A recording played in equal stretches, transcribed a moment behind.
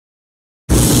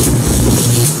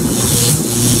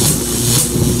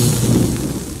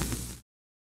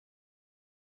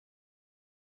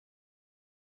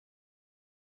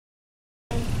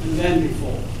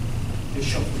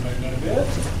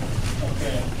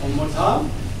One more time.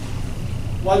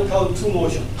 One count, two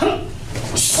motion. One,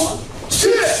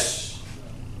 two.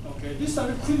 Okay, this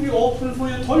time it could be open for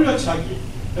your 돌려차기.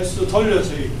 Let's do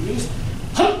돌려차기.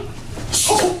 하나,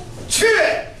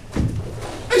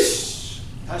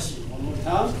 다시 one more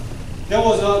time. That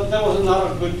was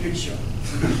not a good picture.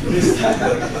 This time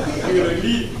you're gonna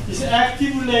lead. These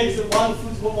active legs, one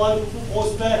foot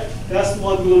goes back. That's the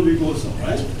one going to be goes on,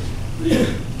 right?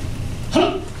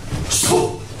 하나,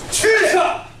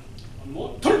 one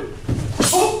more, 둘,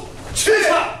 okay.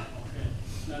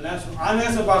 Now last one,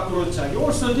 안에서 밖으로 차기.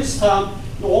 Also this time,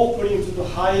 the opening to the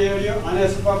high area.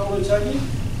 안에서 밖으로 차기.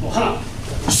 하나,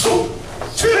 둘,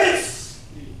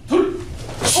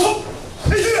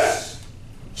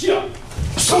 기어,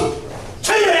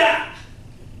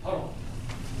 바로.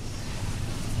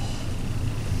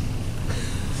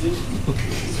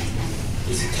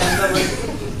 It's time.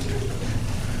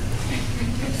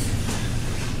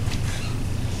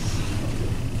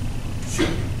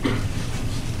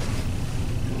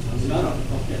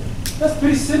 Okay. That's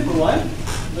pretty simple, right?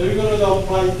 So we're going to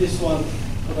apply this one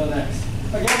for the next.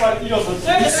 Okay, but you also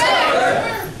yes,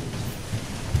 sir.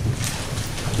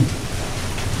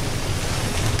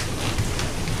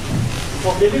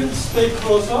 Okay, let's stay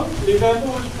closer.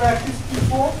 Remember we practiced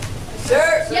before?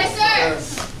 Sir. Yes, sir.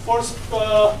 First,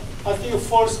 I think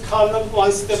first column,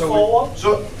 one step forward.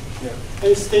 Sure. Yeah.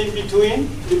 And stay between.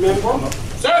 Remember?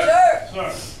 Sir.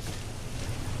 Sir.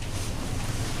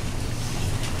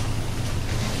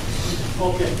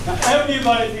 Okay, now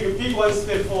everybody take a big one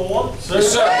step forward. Sir.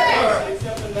 Sir.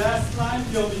 Except the last time,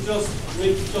 you'll be just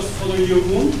follow your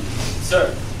room.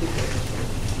 Sir.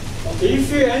 Okay,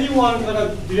 if anyone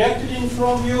gonna direct it in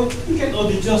from you, you can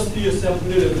adjust yourself a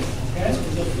little bit. Okay, so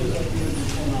just do that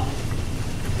for now.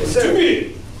 Yes, sir.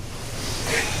 준비.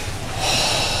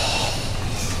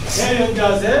 대련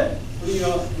자세.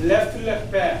 우리가 left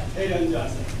back 대련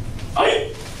자세. 아이.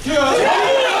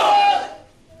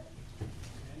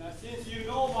 Since you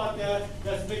know about that,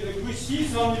 let's make a good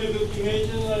season with the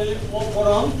imaginary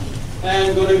forearm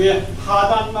and going to be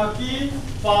하단 맞기,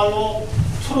 follow,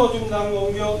 틀어준다는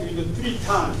공격 with the 3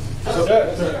 times.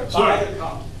 Sir. By the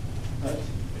count.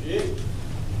 Ready?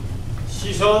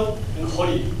 시선 and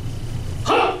허리.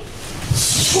 하나!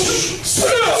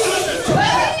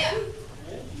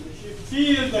 You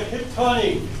feel the hip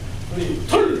turning. 우리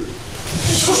둘!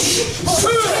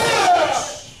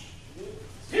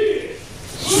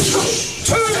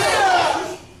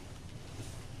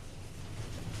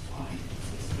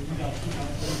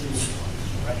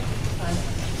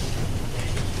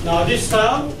 Now this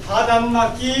time 하단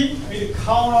맞기 with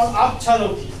counter 앞차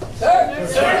놓기. Sir.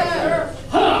 Sir.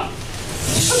 하나.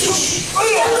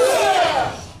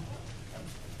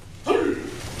 둘.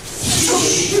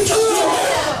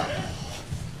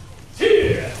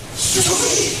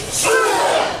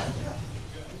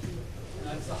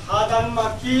 하단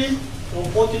맞기,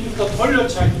 보티부터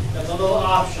돌려차기. That's another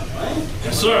option, right?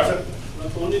 Yes, sir.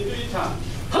 But only 3 times.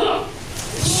 하나.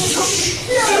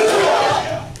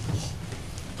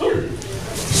 둘.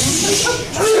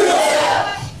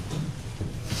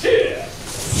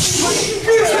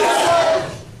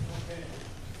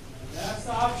 Next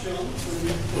option.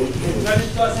 다리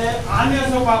자세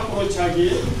안에서 밖으로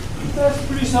차기.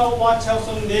 Please watch out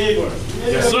some neighbors.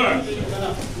 Yes, sir.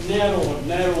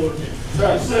 Narrow.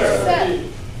 Sir. Sir.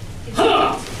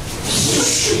 하나.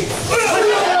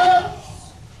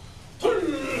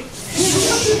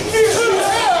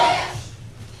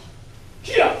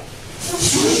 기야.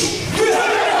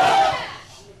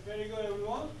 Very good,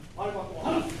 everyone. 발 바꿔.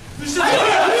 하나.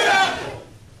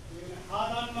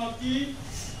 하단 맞기.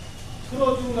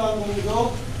 틀어준다는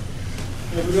공격.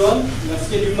 Everyone, let's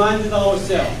get reminded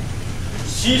ourselves.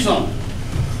 시선.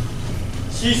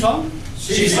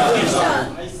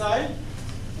 Eyesight.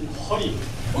 And 허리.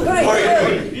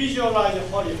 Visualize the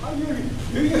허리.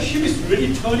 Your hip is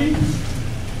really turning.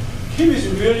 Hip is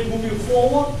really moving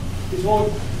forward. It's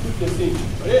all good thing.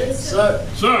 Ready? Sir.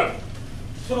 Sir.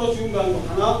 틀어준다는 거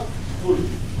하나, 둘,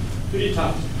 3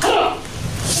 times. 하나.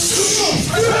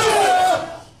 Very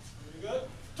good.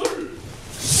 둘.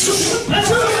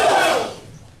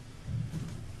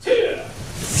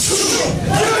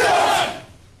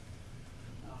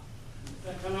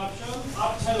 Second option,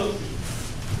 앞차 놓기.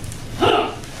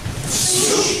 하나.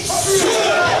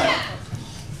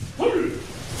 둘.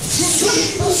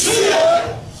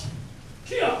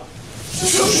 기야.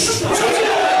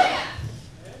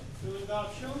 Third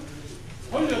option,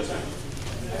 돌려차기.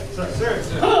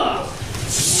 하나.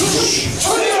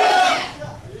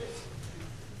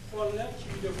 Front leg,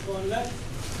 keep your front leg.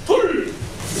 둘.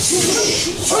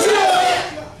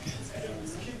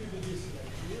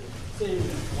 same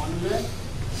one leg.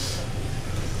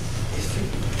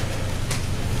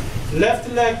 Left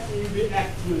leg will be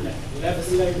active leg.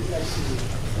 Left leg is active leg.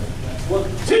 That's what.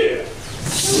 Here.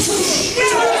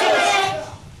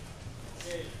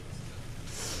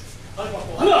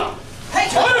 하나.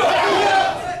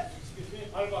 Excuse me.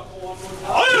 발 바꿔 one more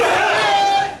time.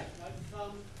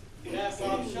 Last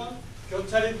option.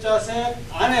 교차림 자세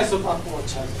안에서 바꾸어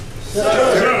차기.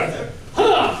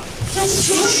 하나.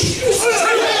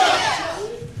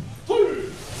 둘.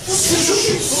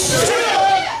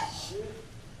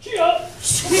 기어.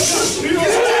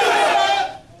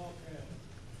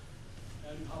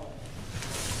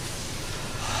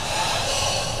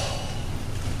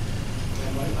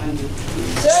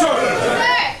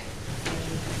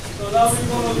 So now we're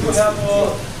going to have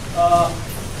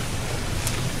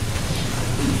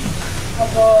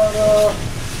about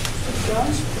 6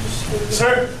 rounds.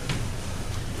 Sir.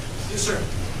 Yes, sir.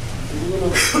 We're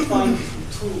going to find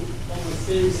two on the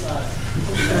same side.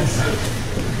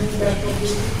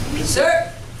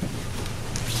 Sir.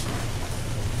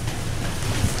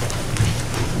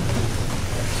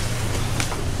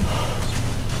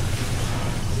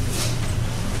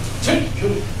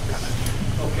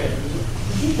 Okay.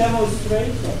 Could you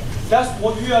demonstrate? That's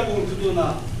what we are going to do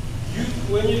now.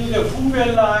 When you do the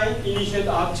Hwang line, initiate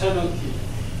앞차넣기.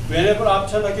 Whenever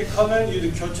앞차넣기 comes, you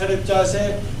do 교차립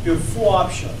자세. You have 4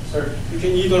 options. Sir. You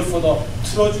can either for the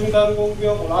틀어 중단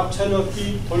공격, or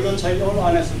앞차넣기, 돌려차기, or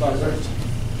안에서도 할 수 있죠.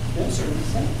 Yes, sir.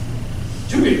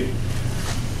 준비.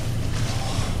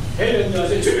 KJN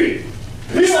H.C. 준비.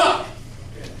 리사.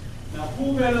 Now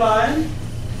Hwang line,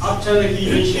 앞차넣기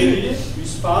initiated,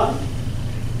 respond.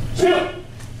 시작.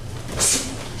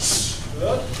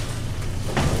 Good.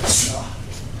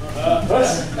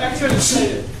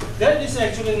 Actually, that is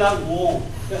actually not wrong.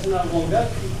 That's not wrong.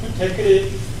 That you could take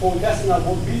it. Oh, that's not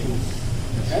what we do.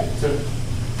 Okay. Sir.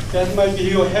 That might be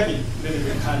your habit, little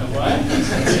bit kind of, right?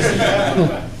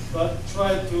 But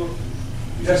try to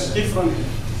Yes. different.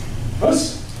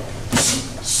 Us.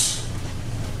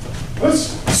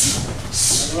 Us.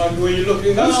 Like the way you're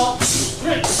looking now.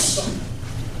 Great.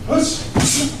 Us.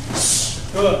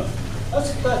 Good.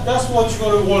 That's what you're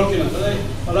going to work in. Right?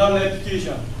 A lot of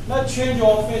repetition. Now change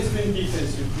your offensive and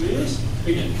defensive, please.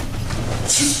 Begin.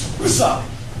 으쌰.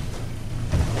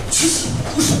 으쌰.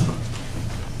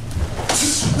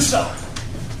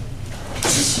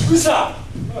 으쌰.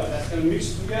 Good. That's going to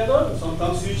mix together.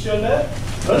 Sometimes switch your leg.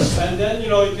 Us. And then, you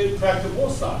can practice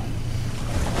both sides.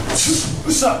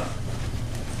 으쌰.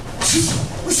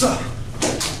 으쌰.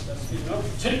 That's enough.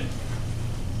 Check.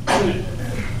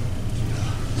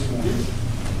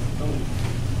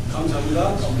 감사합니다.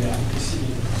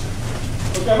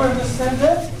 Okay, everyone understand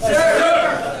that? Sir. I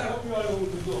hope you are going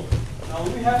to do. Now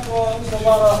we have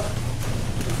about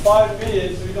 5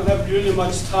 minutes. We don't have really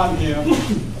much time here.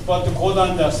 But the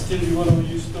Godanda, still you want to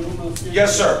use the room?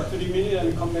 Yes, sir. 3 minutes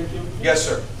and come back here? Yes,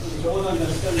 sir.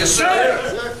 Yes, sir.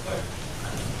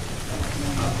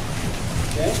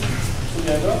 Okay,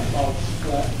 together.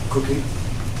 Cookie.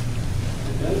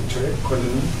 And then, Tray.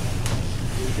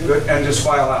 Good. And just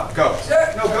file out. Go.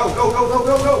 No,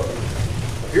 go.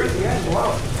 Here at the end.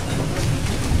 Wow.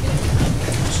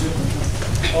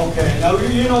 okay, now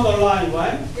you know the line,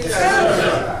 right? Yes,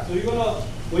 sir. So you're gonna,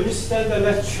 when you stand there,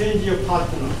 let's change your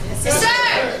partner. Yes, sir.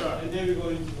 And then we're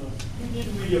going to, you did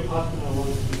with your partner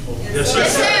once before. Yes, sir.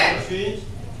 Yes, sir. Change,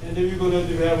 and then we're going to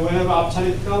do whenever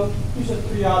option comes, these are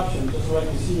 3 options, just like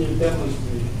you see in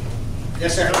demonstration.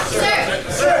 Yes, sir.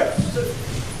 Yes, sir.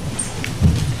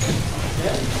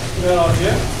 Okay, we're out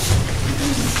here.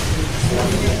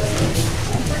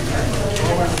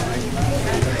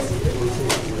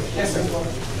 Yes, sir.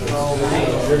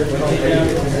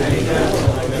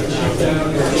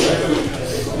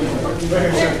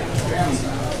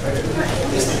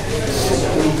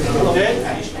 Okay.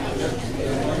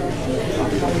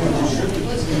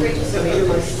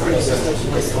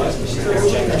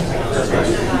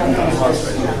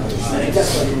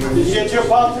 Did you get your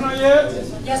partner yet?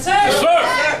 Yes, sir. Yes, sir.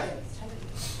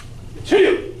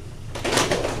 체력,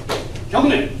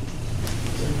 경례,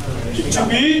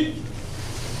 준비,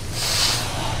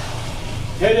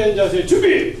 KJN 자세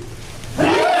준비.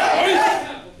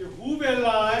 후배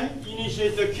라인,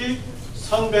 initiate the kick,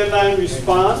 선배 라인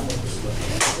respond.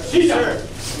 시작.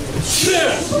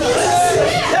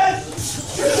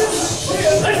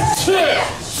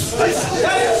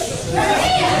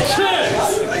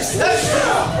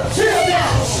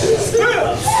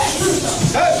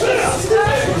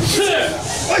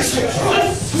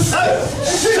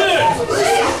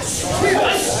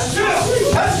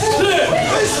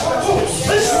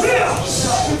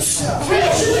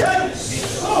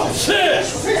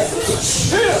 Yes,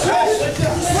 sir.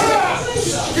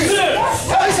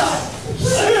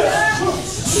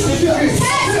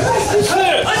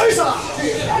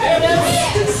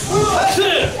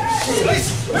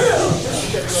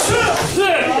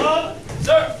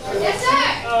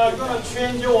 Gonna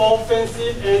change your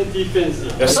offensive and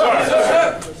defensive. Yes,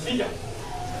 sir. 시작.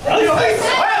 오케이,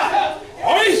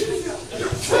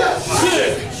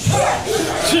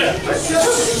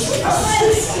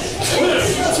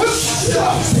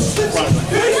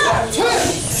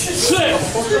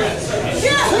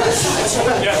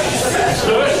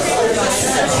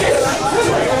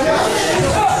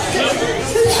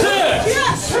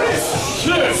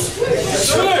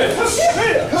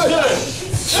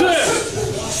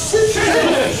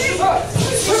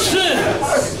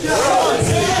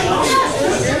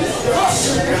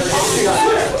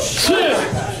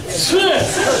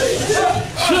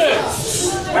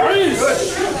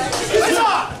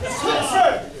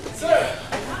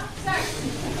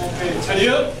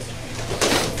 차렷.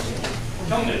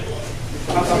 경례.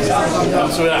 감사합니다.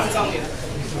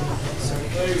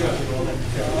 Very good.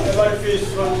 Everybody face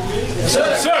front, please. Sir.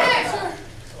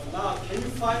 Now, can you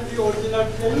find the original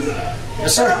place?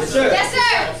 Yes, sir. Yes, sir. Yes,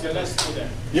 sir. Okay, let's do that.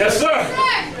 Yes, sir.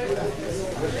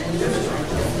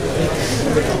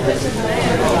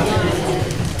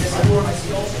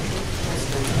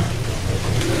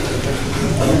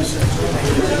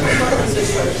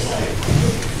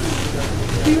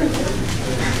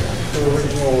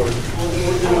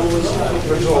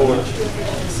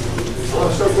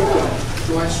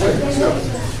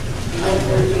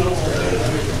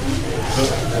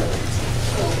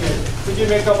 Could you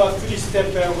make about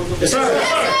 3-step backward? Yes, sir. Yes,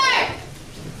 sir.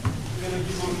 We're gonna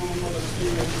give a room for the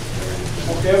feet.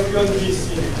 Okay, everyone be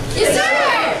seated. Yes, sir.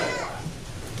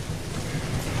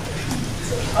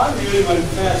 I'm really very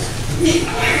fast.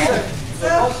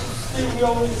 Still, we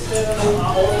always say that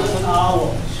almost an hour.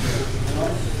 You know?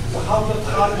 So how the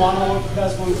time 1 hour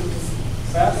class going to be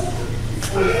fast?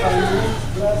 45 minutes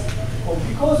class? Well,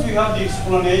 because we have the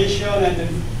explanation and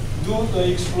then do the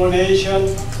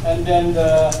explanation and then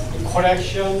the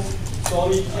correction, so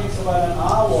it takes about an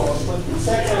hour. But this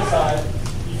exercise,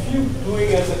 if you're doing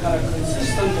it as a kind of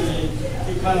consistently,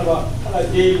 it kind of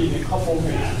daily, a couple of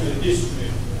minutes, this way,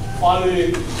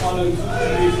 following 2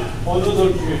 weeks, another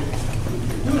drill.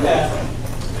 Do that.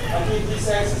 I think this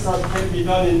exercise can be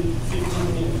done in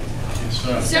 15 minutes.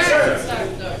 Yes, sir. Sir.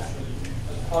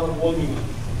 As part of warming up.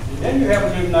 And then you have a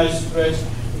really nice stretch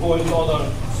going to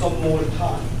some more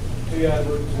time to be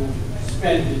able to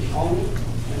spend it on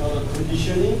other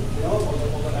conditioning, you know,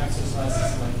 other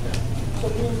exercises like that. So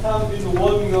meantime, in the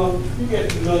warming up, you get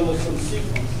to learn some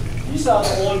sequence. These are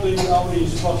all our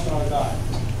instructional guide.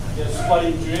 The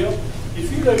squatting drill. If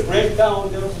you break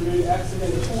down, there's a really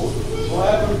excellent tool for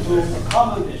able to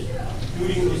accommodate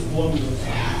during this warming up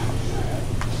time.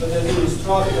 So there's an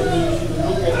instructor who you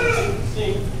look at the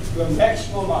thing, you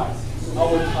maximize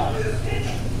our time,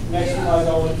 maximize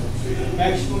our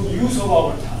maximum use of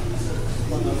our time.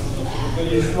 The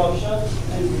instruction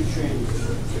and good training.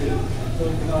 So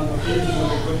you can give you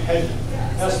a good head.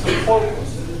 That's the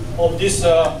purpose of this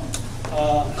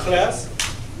class.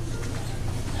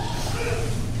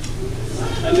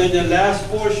 And then the last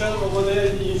portion over there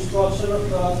is the instruction of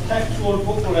the TAC Tour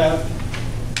booklet.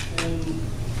 And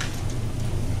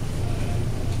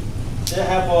they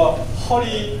have a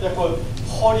hurry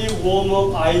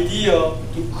warm-up idea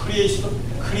to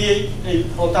create a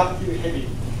productive habit.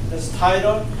 That's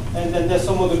title, and then there's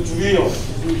some of the drills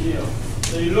in here.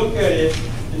 So you look at it,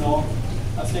 you know,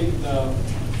 I think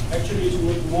actually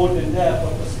it's more than that,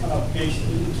 but it's kind of basic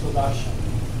introduction.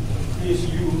 Please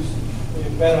use a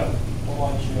better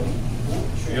about your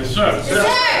training. Yes, sir. Yes, sir.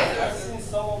 I've seen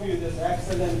some of you, there's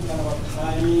excellent kind of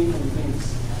timing and things.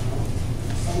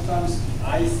 Sometimes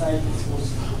eyesight is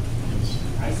what's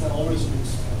eyesight always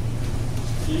looks good.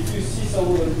 If you see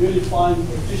someone really fine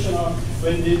practitioner,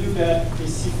 when they do that, they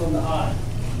see from the eye.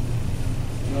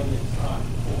 You know, the eye.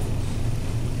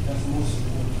 That's most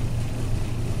important.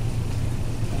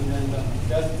 And then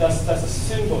that's a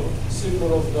symbol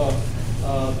of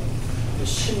the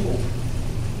symbol,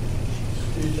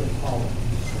 spiritual power.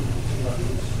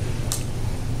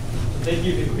 So they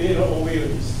give you greater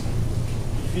awareness.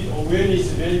 Awareness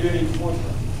is very, very important.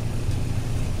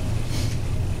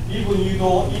 Even you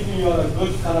are a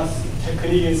good kind of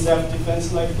technique in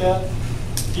self-defense like that,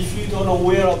 if you don't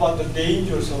aware about the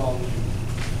dangers around you,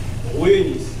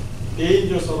 awareness,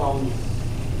 dangers around you,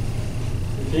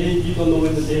 you don't know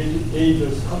when the danger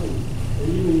is coming, and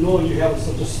even though you have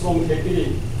such a strong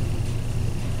technique,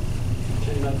 you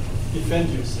cannot defend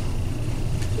yourself.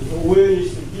 So the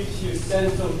awareness to gives you a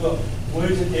sense of the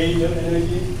where's the danger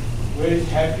energy, where's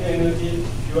happy energy.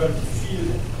 You have to feel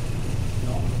it. You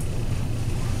know?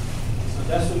 So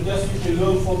that's you can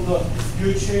learn from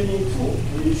your training too.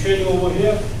 When you training over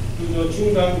here, do the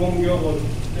중단 공격 or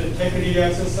the technique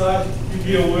exercise, you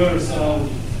be aware of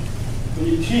surroundings. When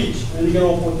you teach, when you get an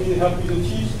opportunity to help you to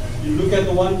teach, you look at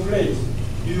the one place.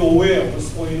 You're aware of what's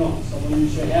going on. Someone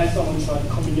use your hand, someone try to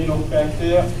come in back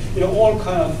there, all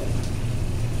kind of things.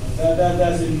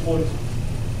 That's important.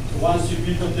 So once you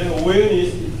build up the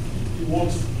awareness, it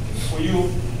works for you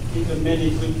in many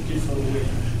different ways.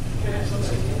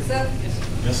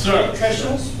 Yes, sir.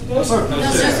 Questions? Yes, sir.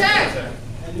 Yes, sir.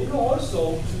 And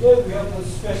also, today we have a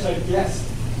special guest,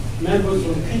 members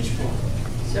from Pittsburgh.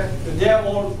 Sir. They are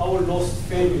all our lost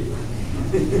family.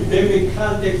 They will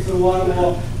contact through one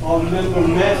of our member,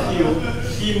 Matthew.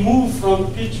 He moved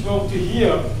from Pittsburgh to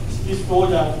here, this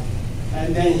Georgia,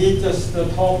 and then he just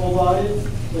talked about it.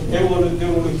 But they want to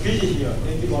visit here.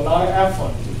 They give a lot of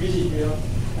effort to visit here.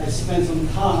 I spent some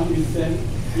time with them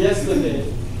yesterday,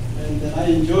 and I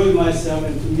enjoyed myself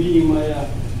and meeting my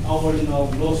our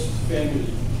lost family.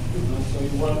 So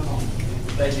you're welcome.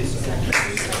 Thank you, sir.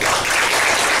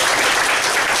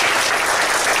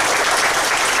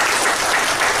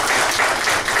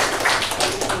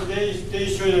 They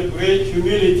show a great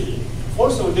humility.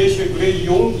 Also, they show great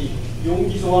yonggi.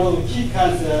 Yonggi is one of the key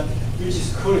concepts, which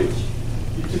is courage.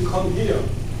 To come here,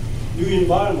 new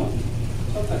environment.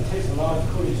 Sometimes it takes a lot of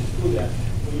courage to do that,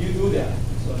 but you do that.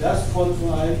 So that's what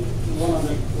I want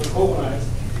to recognize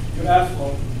your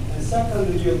effort. And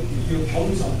secondly, your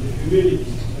commitment, the humility.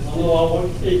 That's another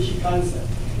key concept.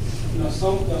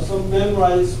 Some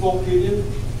memorize spoke with it.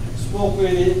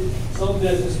 Some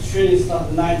there's training started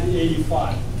in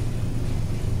 1985.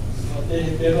 So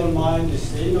they don't mind, they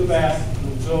stay in the back,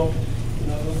 and joke.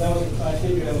 I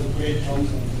think that was a great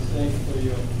concept. Thank you for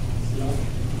your,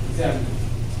 example.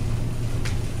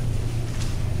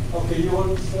 Okay, you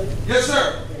want to say? Yes,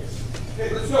 sir. Okay,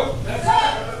 let's go. Yes,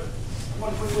 sir. Come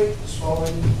on, quickly. Swallow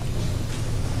in.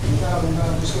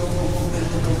 Just go.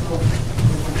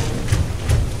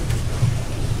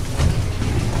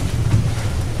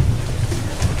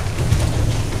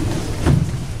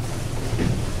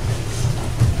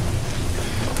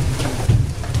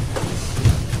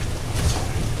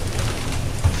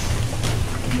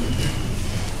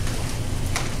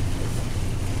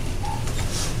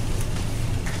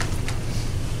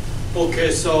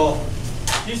 Okay, so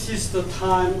this is the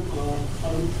time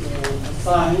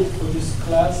assigned for this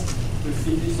class. We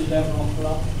finish 11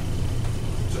 o'clock.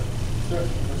 Sure.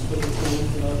 Let's go to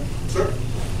Sir.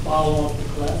 follow up the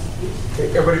class, please.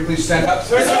 Okay, everybody please stand up.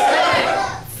 Sir.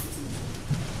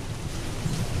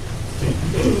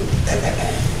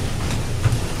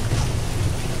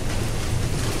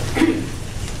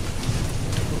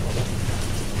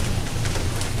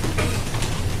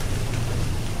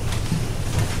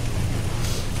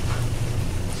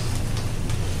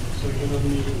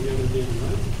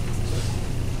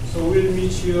 So we'll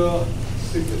meet here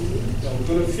 15 minutes. We're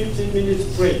going to 15 minutes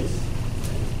break.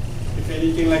 If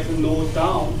anything like to note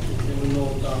down, you can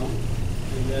note down.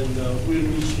 And then we'll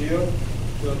meet here.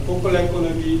 The booklet is going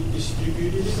to be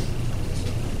distributed.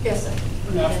 Yes, sir.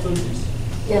 And after this.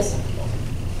 Yes, sir.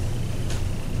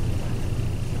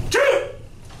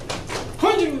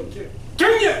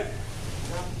 경례!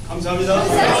 감사합니다.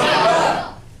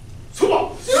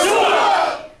 수고!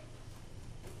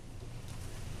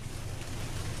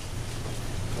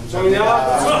 감사합니다.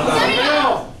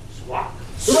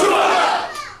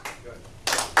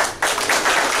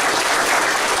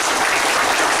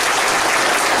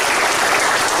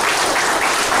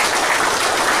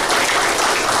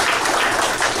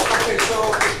 Okay, so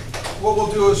what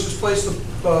we'll do is just place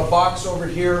the box over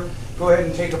here. Go ahead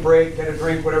and take a break, get a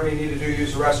drink, whatever you need to do,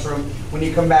 use the restroom. When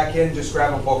you come back in, just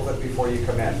grab a booklet before you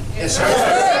come in. Yes, sir.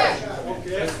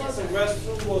 Okay, as far as the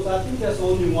restroom goes, I think there's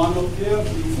only one up there.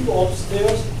 If you go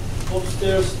upstairs,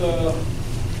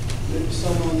 maybe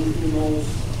someone who knows,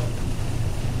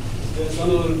 there's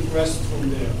another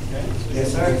restroom there, okay? So Yes,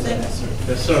 sir.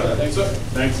 Yes, sir. Thanks, sir.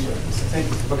 Thanks, sir. Thank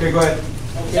you. Okay, go ahead.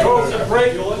 Okay, so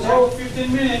break, you only have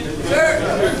 15 minutes.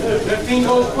 Everything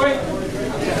goes quick.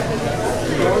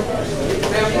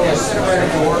 Sit right at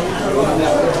the door.